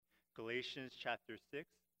Galatians chapter 6,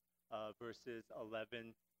 verses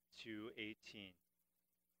 11 to 18.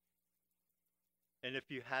 And if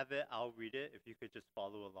you have it, I'll read it, if you could just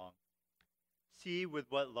follow along. See with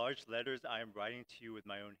what large letters I am writing to you with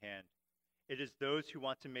my own hand. It is those who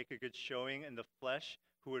want to make a good showing in the flesh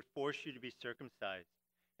who would force you to be circumcised,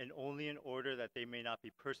 and only in order that they may not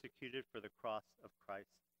be persecuted for the cross of Christ.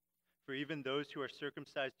 For even those who are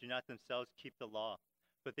circumcised do not themselves keep the law,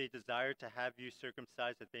 but they desire to have you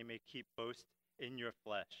circumcised that they may keep boast in your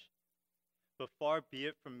flesh. But far be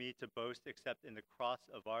it from me to boast except in the cross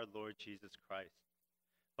of our Lord Jesus Christ,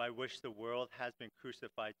 by which the world has been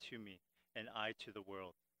crucified to me, and I to the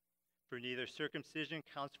world. For neither circumcision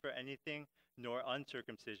counts for anything, nor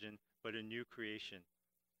uncircumcision, but a new creation.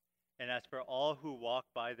 And as for all who walk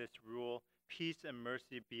by this rule, peace and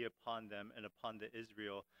mercy be upon them and upon the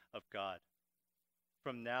Israel of God.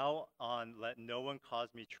 From now on, let no one cause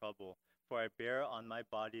me trouble, for I bear on my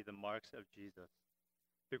body the marks of Jesus.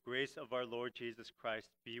 The grace of our Lord Jesus Christ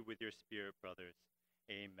be with your spirit, brothers.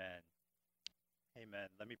 Amen. Amen.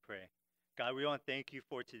 Let me pray. God, we want to thank you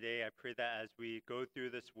for today. I pray that as we go through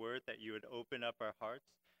this word, that you would open up our hearts,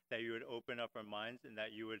 that you would open up our minds, and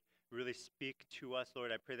that you would really speak to us,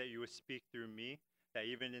 Lord. I pray that you would speak through me, that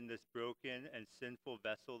even in this broken and sinful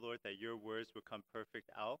vessel, Lord, that your words would come perfect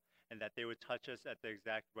out, and that they would touch us at the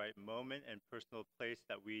exact right moment and personal place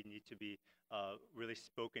that we need to be really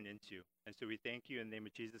spoken into. And so we thank you in the name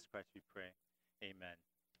of Jesus Christ, we pray.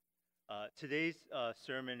 Amen. Today's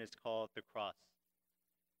sermon is called The Cross.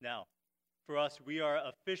 Now, for us, we are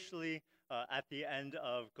officially at the end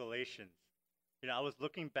of Galatians. You know, I was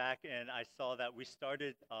looking back and I saw that we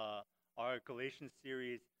started our Galatians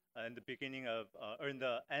series in the beginning of, or in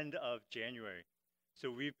the end of January. So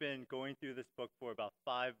we've been going through this book for about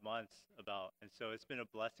 5 months and so it's been a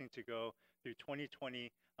blessing to go through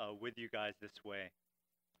 2020 with you guys this way.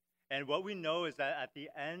 And what we know is that at the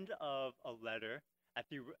end of a letter, at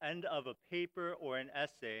the end of a paper or an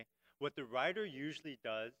essay, what the writer usually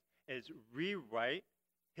does is rewrite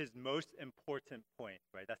his most important point,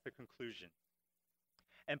 right? That's the conclusion.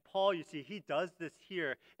 And Paul, you see, he does this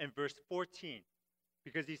here in verse 14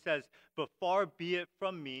 because he says, "But far be it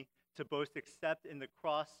from me to boast except in the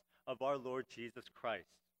cross of our Lord Jesus Christ."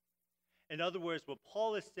 In other words, what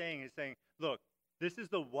Paul is saying, look, this is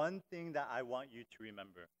the one thing that I want you to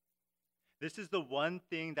remember. This is the one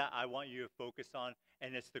thing that I want you to focus on,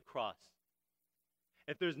 and it's the cross.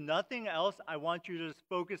 If there's nothing else, I want you to just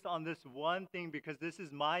focus on this one thing because this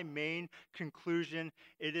is my main conclusion.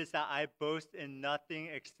 It is that I boast in nothing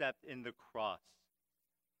except in the cross.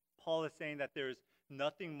 Paul is saying that there's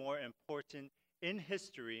nothing more important in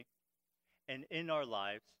history and in our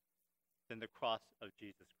lives than the cross of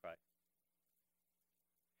Jesus Christ.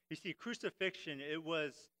 You see, crucifixion, it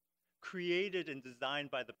was created and designed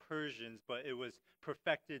by the Persians, but it was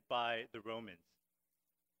perfected by the Romans.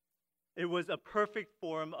 It was a perfect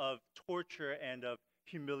form of torture and of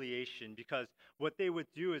humiliation because what they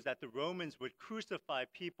would do is that the Romans would crucify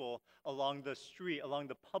people along the street, along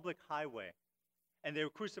the public highway, and they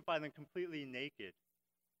would crucify them completely naked.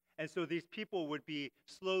 And so these people would be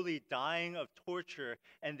slowly dying of torture,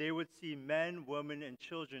 and they would see men, women, and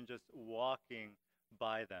children just walking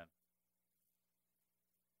by them.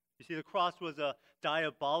 You see, the cross was a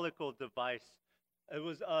diabolical device. It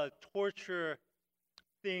was a torture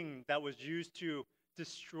thing that was used to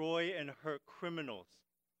destroy and hurt criminals.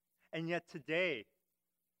 And yet today,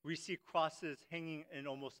 we see crosses hanging in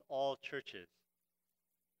almost all churches.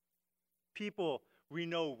 People, we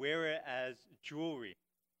know, wear it as jewelry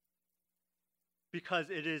because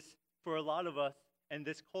it is, for a lot of us, and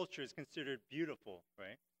this culture is considered beautiful,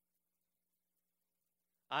 right?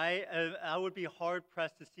 I would be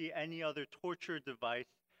hard-pressed to see any other torture device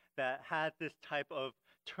that had this type of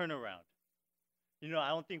turnaround. You know, I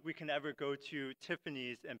don't think we can ever go to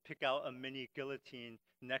Tiffany's and pick out a mini guillotine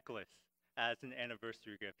necklace as an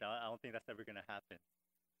anniversary gift. I don't think that's ever going to happen.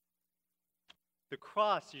 The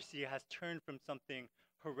cross, you see, has turned from something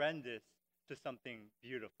horrendous to something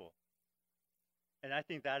beautiful. And I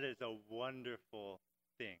think that is a wonderful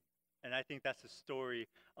thing. And I think that's the story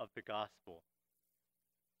of the gospel.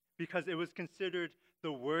 Because it was considered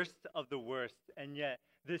the worst of the worst. And yet,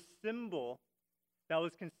 this symbol that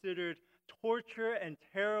was considered torture and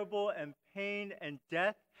terrible and pain and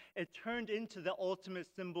death, it turned into the ultimate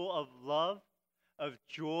symbol of love, of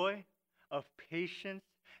joy, of patience,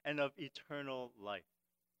 and of eternal life.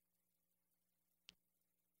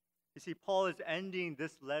 You see, Paul is ending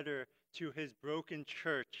this letter to his broken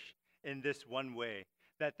church in this one way,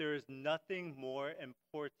 that there is nothing more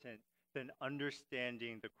important than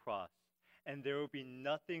understanding the cross. And there will be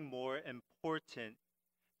nothing more important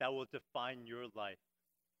that will define your life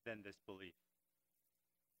than this belief.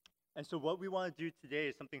 And so what we want to do today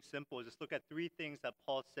is something simple. Just look at three things that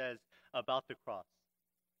Paul says about the cross.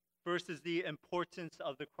 First is the importance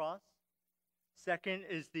of the cross. Second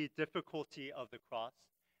is the difficulty of the cross.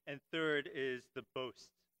 And third is the boast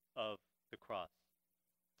of the cross.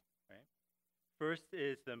 Right? First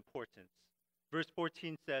is the importance. Verse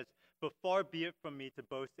 14 says, "But far be it from me to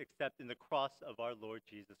boast except in the cross of our Lord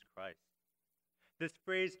Jesus Christ." This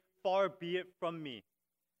phrase, "far be it from me,"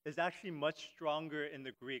 is actually much stronger in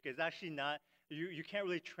the Greek. It's actually not, you can't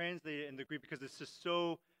really translate it in the Greek because it's just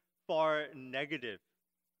so far negative.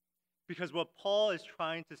 Because what Paul is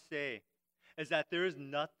trying to say is that there is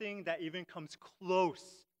nothing that even comes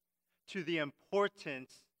close to the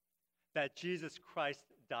importance that Jesus Christ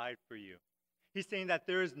died for you. He's saying that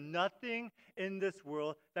there is nothing in this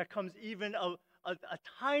world that comes even a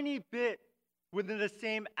tiny bit within the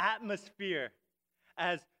same atmosphere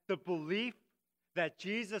as the belief that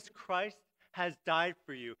Jesus Christ has died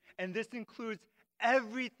for you. And this includes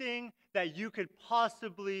everything that you could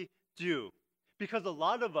possibly do. Because a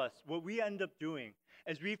lot of us, what we end up doing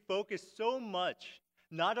is we focus so much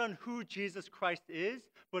not on who Jesus Christ is,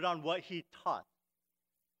 but on what he taught.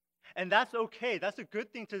 And that's okay. That's a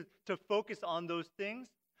good thing to focus on those things.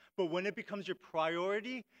 But when it becomes your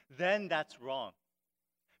priority, then that's wrong.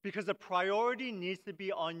 Because the priority needs to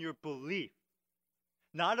be on your belief,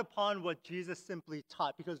 not upon what Jesus simply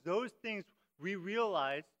taught. Because those things, we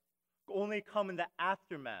realize, only come in the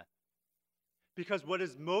aftermath. Because what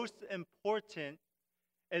is most important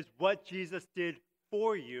is what Jesus did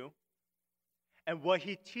for you, and what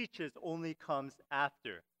he teaches only comes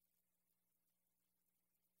after.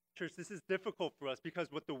 Church, this is difficult for us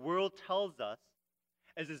because what the world tells us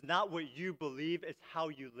is it's not what you believe, it's how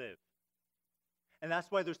you live. And that's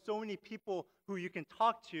why there's so many people who you can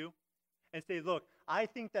talk to and say, look, I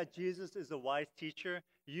think that Jesus is a wise teacher.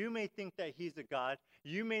 You may think that he's a God.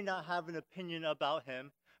 You may not have an opinion about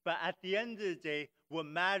him. But at the end of the day, what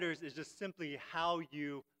matters is just simply how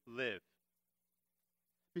you live.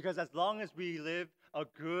 Because as long as we live a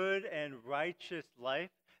good and righteous life,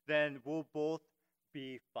 then we'll both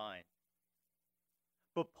be fine.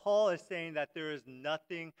 But Paul is saying that there is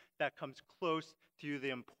nothing that comes close to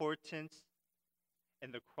the importance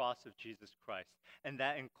in the cross of Jesus Christ. And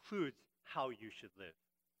that includes how you should live.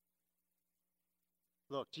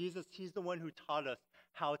 Look, Jesus, he's the one who taught us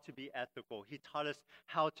how to be ethical. He taught us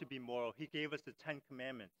how to be moral. He gave us the 10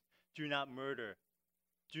 Commandments. Do not murder.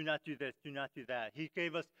 Do not do this. Do not do that. He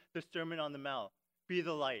gave us the Sermon on the Mount. Be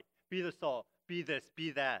the light. Be the salt. Be this.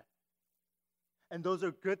 Be that. And those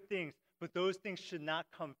are good things, but those things should not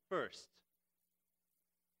come first.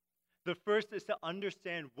 The first is to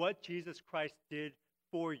understand what Jesus Christ did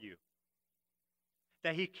for you.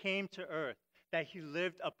 That he came to earth. That he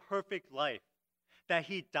lived a perfect life. That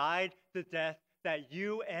he died the death that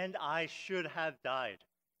you and I should have died.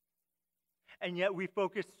 And yet we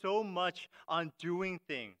focus so much on doing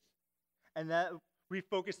things. And that we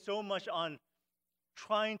focus so much on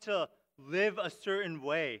trying to live a certain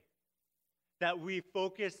way that we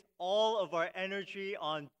focus all of our energy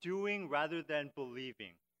on doing rather than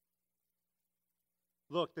believing.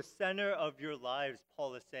 Look, the center of your lives,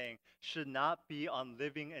 Paul is saying, should not be on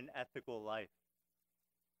living an ethical life.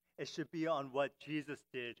 It should be on what Jesus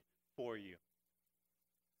did for you.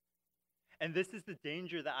 And this is the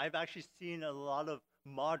danger that I've actually seen in a lot of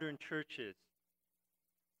modern churches.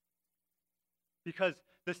 Because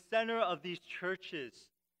the center of these churches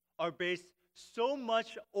are based so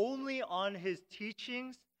much only on his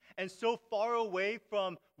teachings and so far away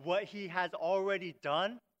from what he has already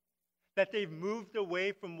done that they've moved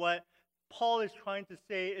away from what Paul is trying to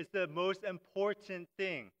say is the most important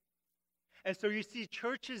thing. And so you see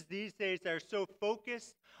churches these days that are so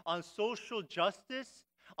focused on social justice,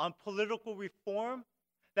 on political reform,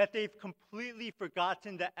 that they've completely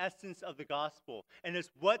forgotten the essence of the gospel. And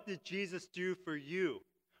it's, what did Jesus do for you?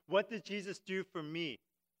 What did Jesus do for me?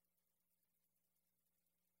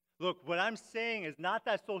 Look, what I'm saying is not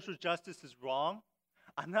that social justice is wrong.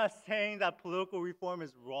 I'm not saying that political reform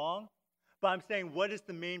is wrong. But I'm saying, what is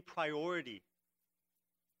the main priority?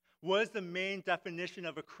 What is the main definition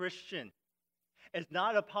of a Christian? It's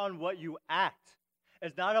not upon what you act.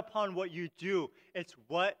 It's not upon what you do. It's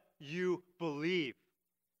what you believe.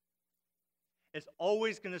 It's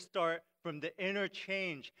always going to start from the inner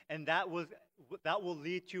change, and that will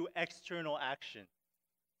lead to external action.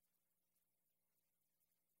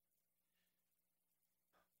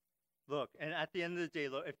 Look, and at the end of the day,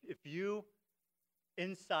 look, if you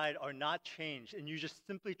inside are not changed and you just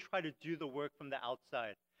simply try to do the work from the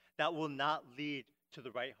outside, that will not lead to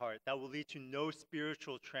the right heart, that will lead to no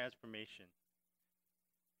spiritual transformation.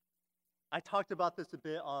 I talked about this a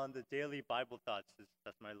bit on the daily Bible thoughts.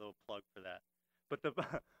 That's my little plug for that. But the,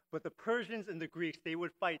 but the Persians and the Greeks, they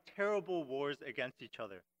would fight terrible wars against each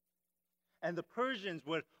other. And the Persians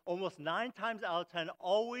would almost 9 times out of 10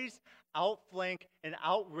 always outflank and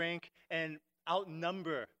outrank and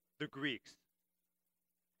outnumber the Greeks.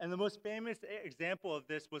 And the most famous example of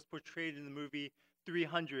this was portrayed in the movie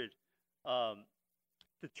 300,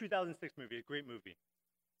 the 2006 movie, a great movie.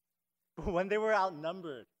 But when they were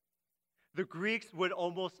outnumbered, the Greeks would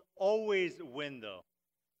almost always win, though.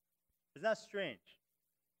 Isn't that strange?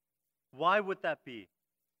 Why would that be?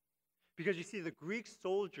 Because you see, the Greek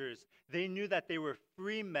soldiers, they knew that they were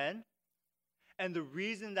free men, and the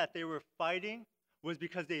reason that they were fighting was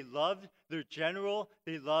because they loved their general,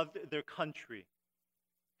 they loved their country.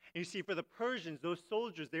 And you see, for the Persians, those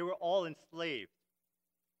soldiers, they were all enslaved.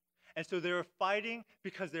 And so they were fighting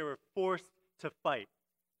because they were forced to fight.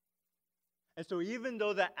 And so even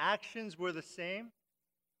though the actions were the same,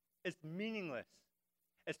 it's meaningless.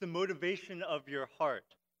 It's the motivation of your heart.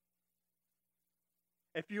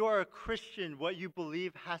 If you are a Christian, what you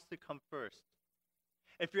believe has to come first.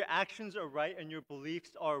 If your actions are right and your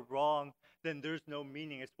beliefs are wrong, then there's no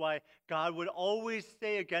meaning. It's why God would always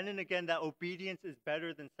say again and again that obedience is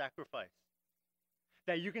better than sacrifice.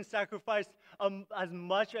 That you can sacrifice as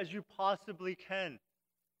much as you possibly can.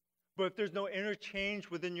 But if there's no interchange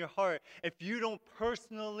within your heart, if you don't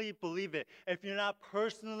personally believe it, if you're not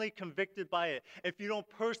personally convicted by it, if you don't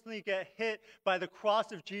personally get hit by the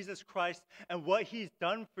cross of Jesus Christ and what he's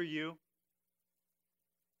done for you,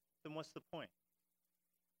 then what's the point?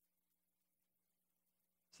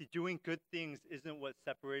 See, doing good things isn't what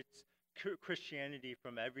separates Christianity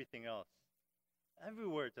from everything else.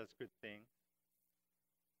 Everywhere does good things.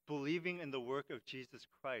 Believing in the work of Jesus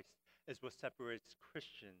Christ is what separates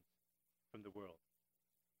Christians from the world.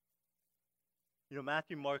 You know,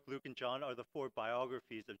 Matthew, Mark, Luke, and John are the 4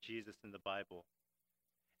 biographies of Jesus in the Bible.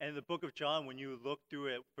 And in the book of John, when you look through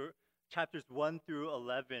it, chapters 1 through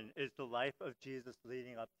 11 is the life of Jesus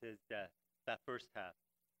leading up to his death, that first half.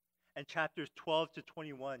 And chapters 12 to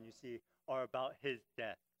 21, you see, are about his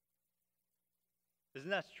death.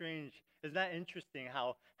 Isn't that strange? Isn't that interesting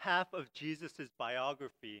how half of Jesus'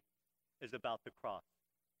 biography is about the cross?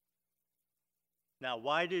 Now,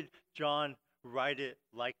 why did John write it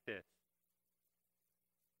like this?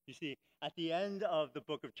 You see, at the end of the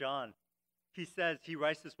book of John, he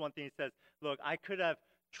writes this one thing. He says, look, I could have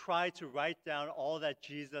tried to write down all that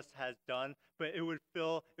Jesus has done, but it would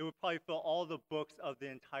probably fill all the books of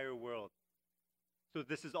the entire world. So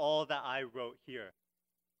this is all that I wrote here.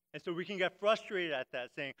 And so we can get frustrated at that,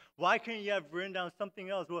 saying, why couldn't you have written down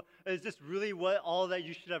something else? Well, is this really all that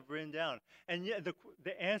you should have written down? And yet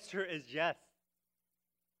the answer is yes.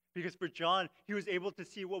 Because for John, he was able to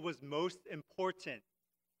see what was most important.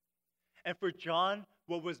 And for John,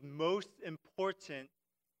 what was most important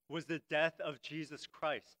was the death of Jesus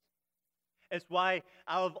Christ. It's why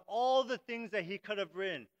out of all the things that he could have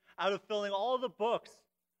written, out of filling all the books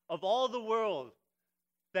of all the world,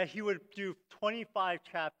 that he would do 25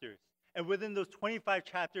 chapters. And within those 25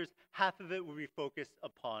 chapters, half of it would be focused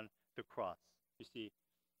upon the cross. You see,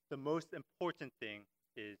 the most important thing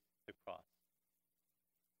is the cross.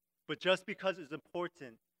 But just because it's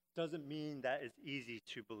important doesn't mean that it's easy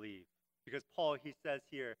to believe. Because Paul, he says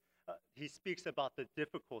here, he speaks about the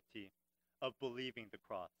difficulty of believing the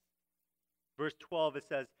cross. Verse 12, it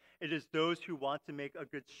says, it is those who want to make a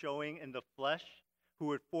good showing in the flesh who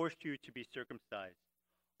would force you to be circumcised,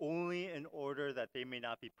 only in order that they may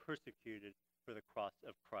not be persecuted for the cross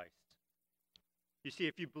of Christ. You see,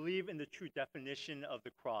 if you believe in the true definition of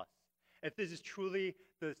the cross, if this is truly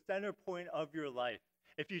the center point of your life,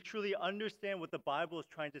 if you truly understand what the Bible is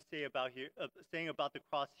trying to say about saying about the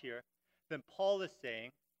cross here, then Paul is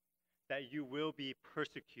saying that you will be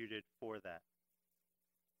persecuted for that.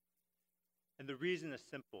 And the reason is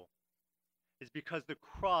simple. It's because the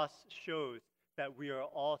cross shows that we are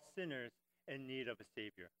all sinners in need of a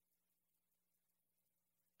Savior.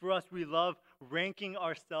 For us, we love ranking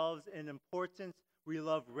ourselves in importance. We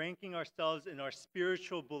love ranking ourselves in our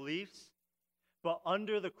spiritual beliefs. But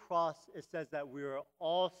under the cross, it says that we are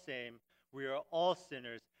all same, we are all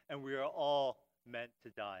sinners, and we are all meant to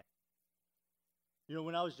die. You know,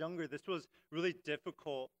 when I was younger, this was really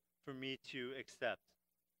difficult for me to accept.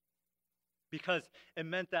 Because it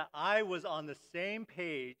meant that I was on the same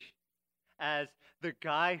page as the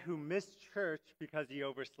guy who missed church because he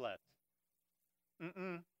overslept.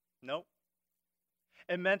 Nope.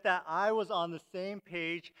 It meant that I was on the same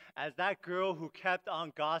page as that girl who kept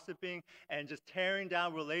on gossiping and just tearing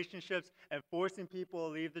down relationships and forcing people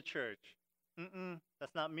to leave the church.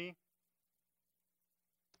 That's not me.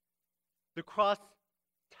 The cross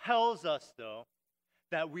tells us, though,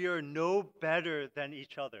 that we are no better than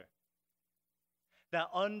each other. That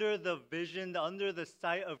under the vision, under the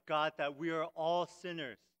sight of God, that we are all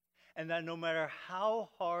sinners. And that no matter how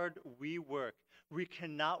hard we work, we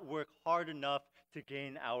cannot work hard enough to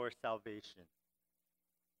gain our salvation.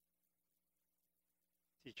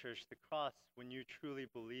 See, church, the cross, when you truly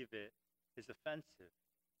believe it, is offensive.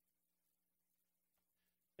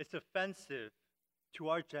 It's offensive to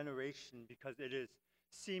our generation because it is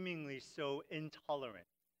seemingly so intolerant.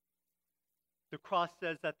 The cross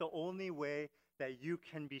says that the only way that you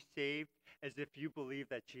can be saved is if you believe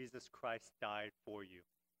that Jesus Christ died for you,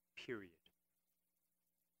 period.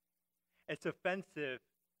 It's offensive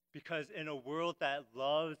because in a world that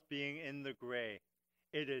loves being in the gray,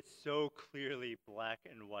 it is so clearly black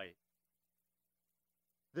and white.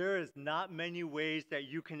 There is not many ways that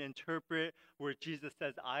you can interpret where Jesus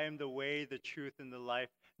says, I am the way, the truth, and the life.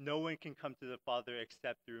 No one can come to the Father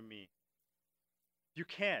except through me. You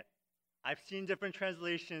can't. I've seen different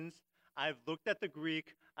translations. I've looked at the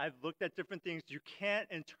Greek. I've looked at different things. You can't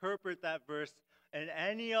interpret that verse in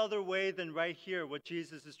any other way than right here, what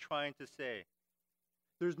Jesus is trying to say.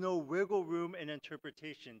 There's no wiggle room in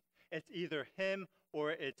interpretation. It's either him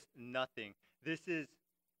or it's nothing. This is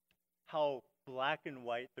how black and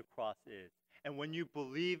white the cross is. And when you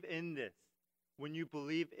believe in this, when you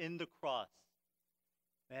believe in the cross,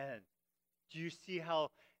 man, do you see how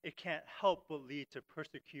it can't help but lead to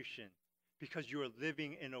persecution because you are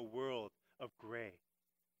living in a world of gray?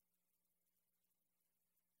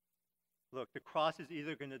 Look, the cross is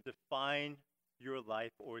either going to define your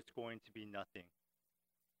life or it's going to be nothing.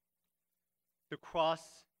 The cross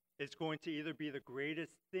is going to either be the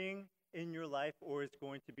greatest thing in your life or it's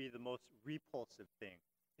going to be the most repulsive thing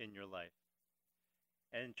in your life.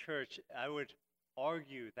 And church, I would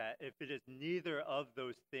argue that if it is neither of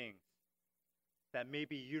those things, that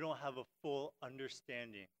maybe you don't have a full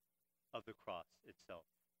understanding of the cross itself.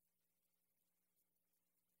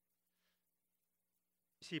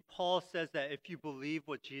 You see, Paul says that if you believe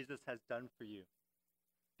what Jesus has done for you,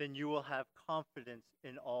 then you will have confidence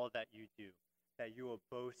in all that you do, that you will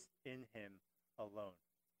boast in him alone.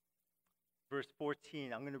 Verse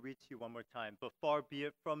 14, I'm going to read to you one more time. But far be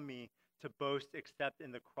it from me to boast except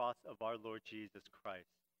in the cross of our Lord Jesus Christ,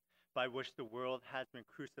 by which the world has been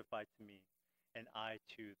crucified to me, and I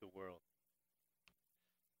to the world.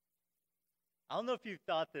 I don't know if you've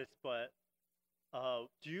thought this, but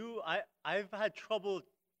I've had trouble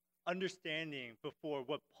understanding before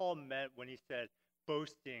what Paul meant when he said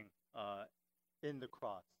boasting in the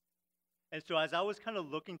cross. And so as I was kind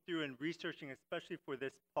of looking through and researching, especially for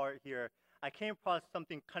this part here, I came across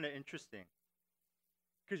something kind of interesting.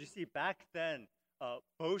 Because you see, back then,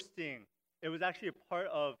 boasting, it was actually a part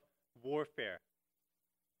of warfare.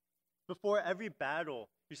 Before every battle,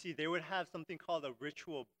 you see, they would have something called a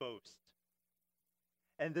ritual boast.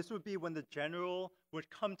 And this would be when the general would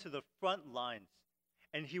come to the front lines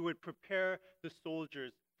and he would prepare the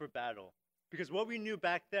soldiers for battle. Because what we knew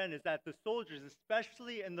back then is that the soldiers,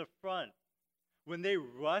 especially in the front, when they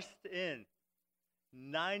rushed in,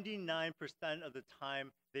 99% of the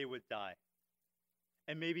time they would die.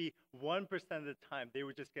 And maybe 1% of the time they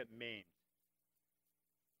would just get maimed.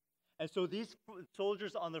 And so these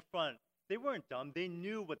soldiers on the front, they weren't dumb. They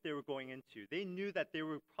knew what they were going into. They knew that they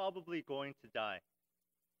were probably going to die.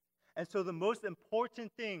 And so the most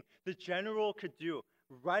important thing the general could do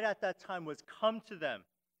right at that time was come to them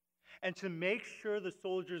and to make sure the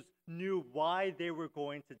soldiers knew why they were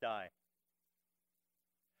going to die.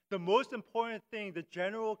 The most important thing the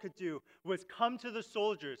general could do was come to the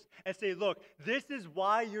soldiers and say, look, this is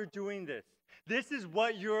why you're doing this. This is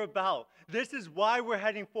what you're about. This is why we're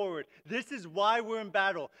heading forward. This is why we're in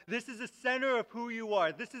battle. This is the center of who you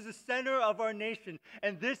are. This is the center of our nation.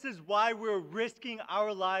 And this is why we're risking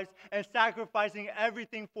our lives and sacrificing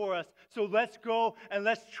everything for us. So let's go and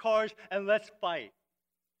let's charge and let's fight.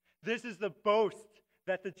 This is the boast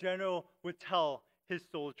that the general would tell his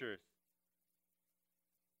soldiers.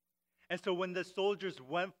 And so when the soldiers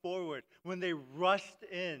went forward, when they rushed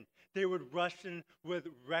in, they would rush in with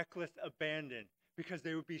reckless abandon because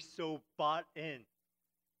they would be so bought in.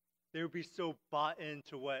 They would be so bought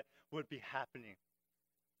into what would be happening.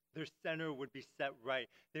 Their center would be set right.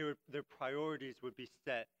 Their priorities would be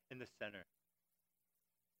set in the center.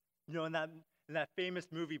 You know, in that famous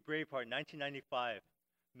movie Braveheart, 1995,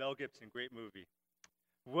 Mel Gibson, great movie.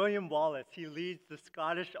 William Wallace, he leads the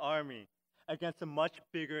Scottish army. against a much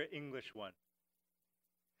bigger English one.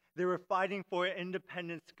 They were fighting for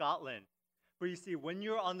independent Scotland. But you see, when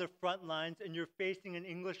you're on the front lines and you're facing an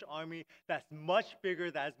English army that's much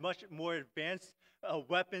bigger, that has much more advanced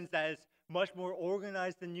weapons, that is much more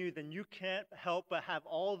organized than you, then you can't help but have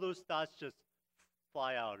all those thoughts just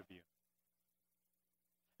fly out of you.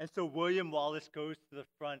 And so William Wallace goes to the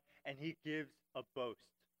front and he gives a boast.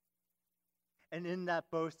 And in that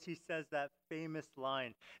boast, he says that famous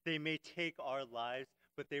line, "They may take our lives,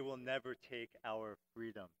 but they will never take our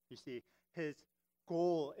freedom." You see, his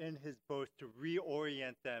goal in his boast to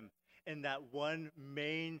reorient them in that one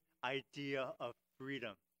main idea of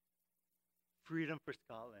freedom. Freedom for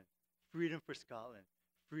Scotland. Freedom for Scotland.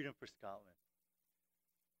 Freedom for Scotland.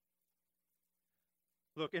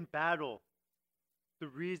 Look, in battle, the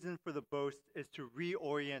reason for the boast is to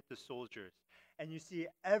reorient the soldiers. And you see,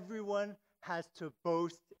 everyone has to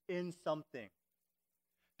boast in something.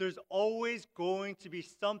 There's always going to be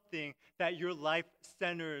something that your life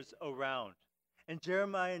centers around. In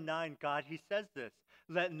Jeremiah 9, God, he says this,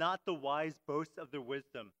 "Let not the wise boast of their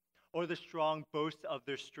wisdom, or the strong boast of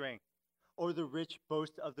their strength, or the rich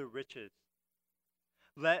boast of their riches.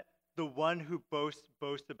 Let the one who boasts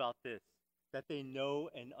boast about this, that they know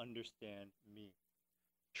and understand me."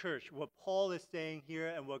 Church, what Paul is saying here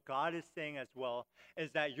and what God is saying as well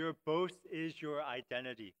is that your boast is your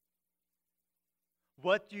identity.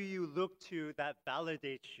 What do you look to that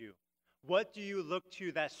validates you? What do you look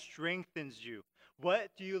to that strengthens you?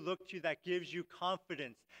 What do you look to that gives you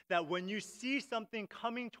confidence? That when you see something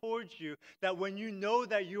coming towards you, that when you know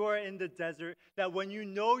that you are in the desert, that when you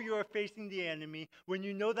know you are facing the enemy, when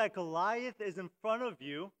you know that Goliath is in front of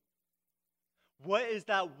you, what is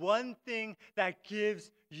that one thing that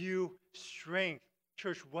gives you strength?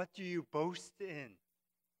 Church, what do you boast in?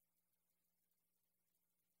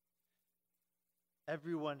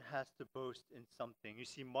 Everyone has to boast in something. You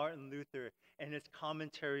see, Martin Luther, in his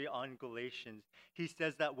commentary on Galatians, he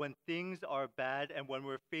says that when things are bad and when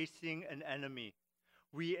we're facing an enemy,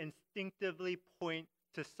 we instinctively point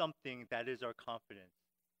to something that is our confidence.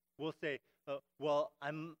 We'll say, well,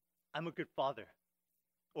 I'm a good father,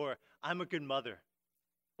 or I'm a good mother,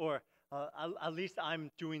 or at least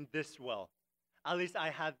I'm doing this well. At least I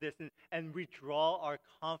have this. And we draw our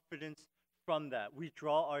confidence from that. We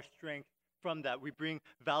draw our strength from that. We bring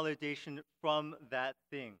validation from that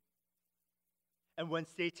thing. And when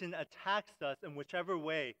Satan attacks us in whichever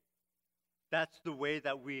way, that's the way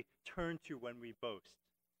that we turn to when we boast.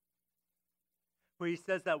 But he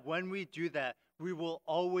says that when we do that, we will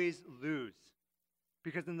always lose.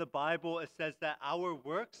 Because in the Bible, it says that our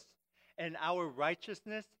works and our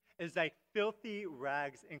righteousness is like filthy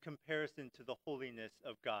rags in comparison to the holiness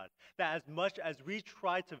of God. That as much as we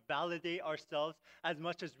try to validate ourselves, as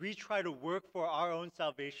much as we try to work for our own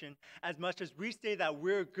salvation, as much as we say that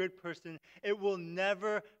we're a good person, it will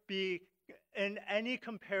never be in any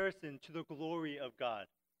comparison to the glory of God.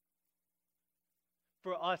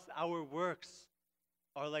 For us, our works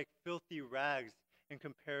are like filthy rags in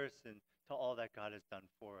comparison to all that God has done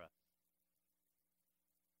for us.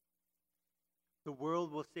 The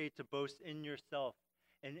world will say to boast in yourself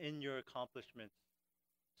and in your accomplishments.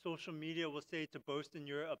 Social media will say to boast in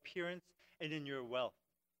your appearance and in your wealth.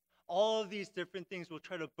 All of these different things will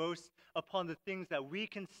try to boast upon the things that we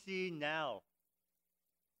can see now.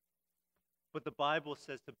 But the Bible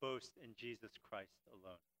says to boast in Jesus Christ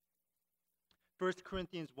alone. 1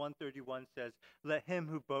 Corinthians 1:31 says, "Let him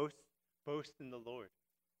who boasts, boast in the Lord."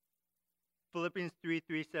 Philippians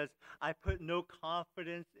 3:3 says, "I put no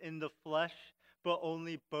confidence in the flesh, but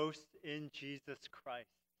only boast in Jesus Christ."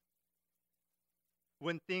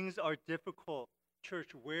 When things are difficult,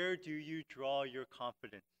 church, where do you draw your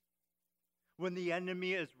confidence? When the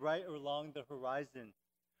enemy is right along the horizon,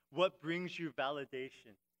 what brings you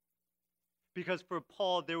validation? Because for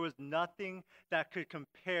Paul, there was nothing that could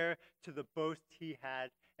compare to the boast he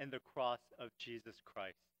had in the cross of Jesus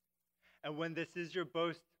Christ. And when this is your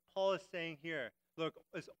boast, Paul is saying here, look,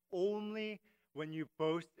 it's only when you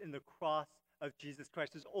boast in the cross of Jesus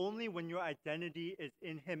Christ. It's only when your identity is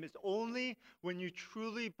in him. It's only when you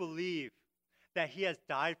truly believe that he has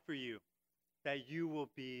died for you that you will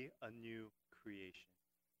be a new creation.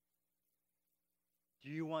 Do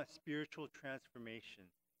you want spiritual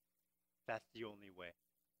transformation? That's the only way.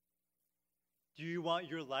 Do you want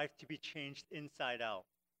your life to be changed inside out?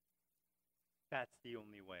 That's the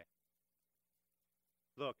only way.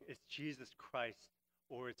 Look, it's Jesus Christ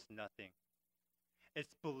or it's nothing.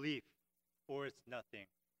 It's belief or it's nothing.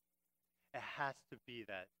 It has to be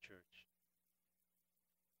that, church.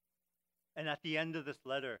 And at the end of this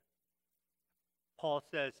letter, Paul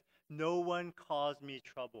says, "No one cause me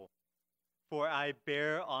trouble, for I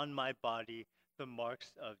bear on my body the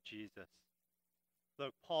marks of Jesus.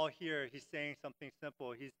 Look, Paul here, he's saying something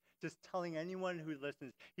simple. He's just telling anyone who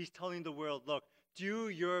listens, he's telling the world, look, do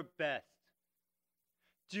your best.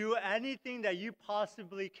 Do anything that you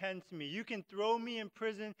possibly can to me. You can throw me in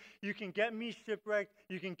prison. You can get me shipwrecked.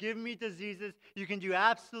 You can give me diseases. You can do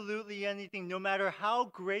absolutely anything, no matter how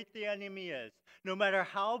great the enemy is, no matter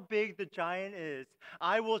how big the giant is.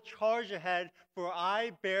 I will charge ahead, for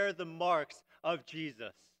I bear the marks of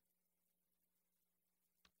Jesus.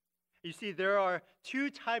 You see, there are two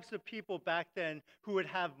types of people back then who would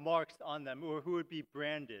have marks on them or who would be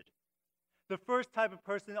branded. The first type of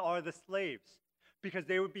person are the slaves, because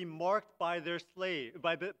they would be marked by their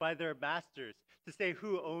by their masters to say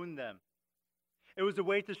who owned them. It was a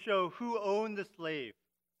way to show who owned the slave.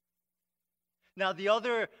 Now, the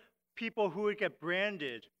other people who would get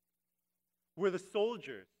branded were the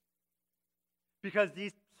soldiers, because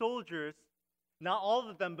these soldiers, not all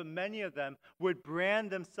of them, but many of them, would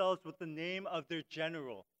brand themselves with the name of their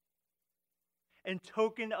general in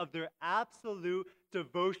token of their absolute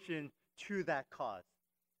devotion to that cause.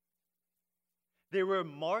 They were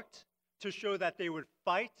marked to show that they would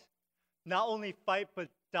fight, not only fight, but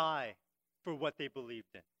die for what they believed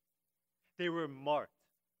in. They were marked.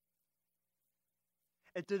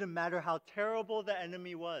 It didn't matter how terrible the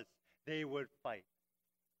enemy was, they would fight.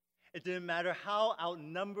 It didn't matter how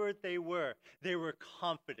outnumbered they were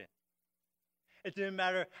confident. It didn't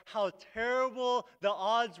matter how terrible the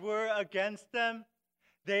odds were against them,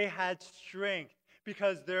 they had strength,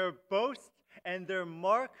 because their boast and their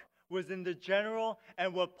mark was in the general.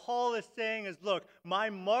 And what Paul is saying is, look, my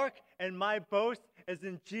mark and my boast is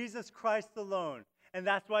in Jesus Christ alone. And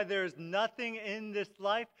that's why there is nothing in this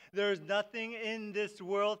life, there is nothing in this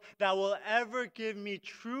world that will ever give me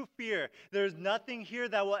true fear. There is nothing here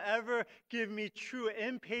that will ever give me true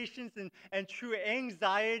impatience and true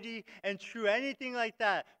anxiety and true anything like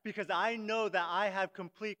that, because I know that I have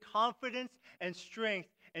complete confidence and strength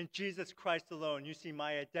in Jesus Christ alone. You see,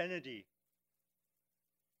 my identity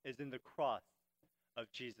is in the cross of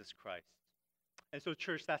Jesus Christ. And so,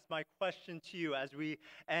 church, that's my question to you as we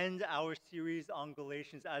end our series on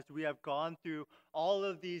Galatians, as we have gone through all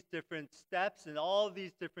of these different steps and all of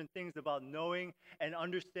these different things about knowing and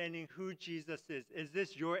understanding who Jesus is. Is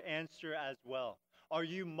this your answer as well? Are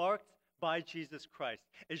you marked by Jesus Christ?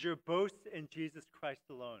 Is your boast in Jesus Christ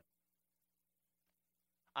alone?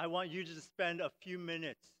 I want you to spend a few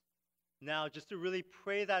minutes now just to really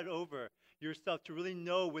pray that over yourself, to really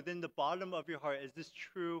know within the bottom of your heart, is this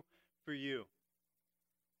true for you?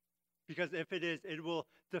 Because if it is, it will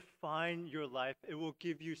define your life. It will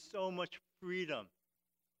give you so much freedom.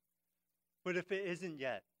 But if it isn't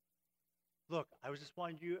yet, look, I just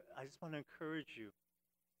want to encourage you.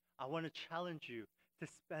 I want to challenge you to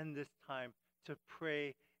spend this time to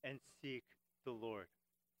pray and seek the Lord.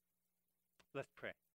 Let's pray.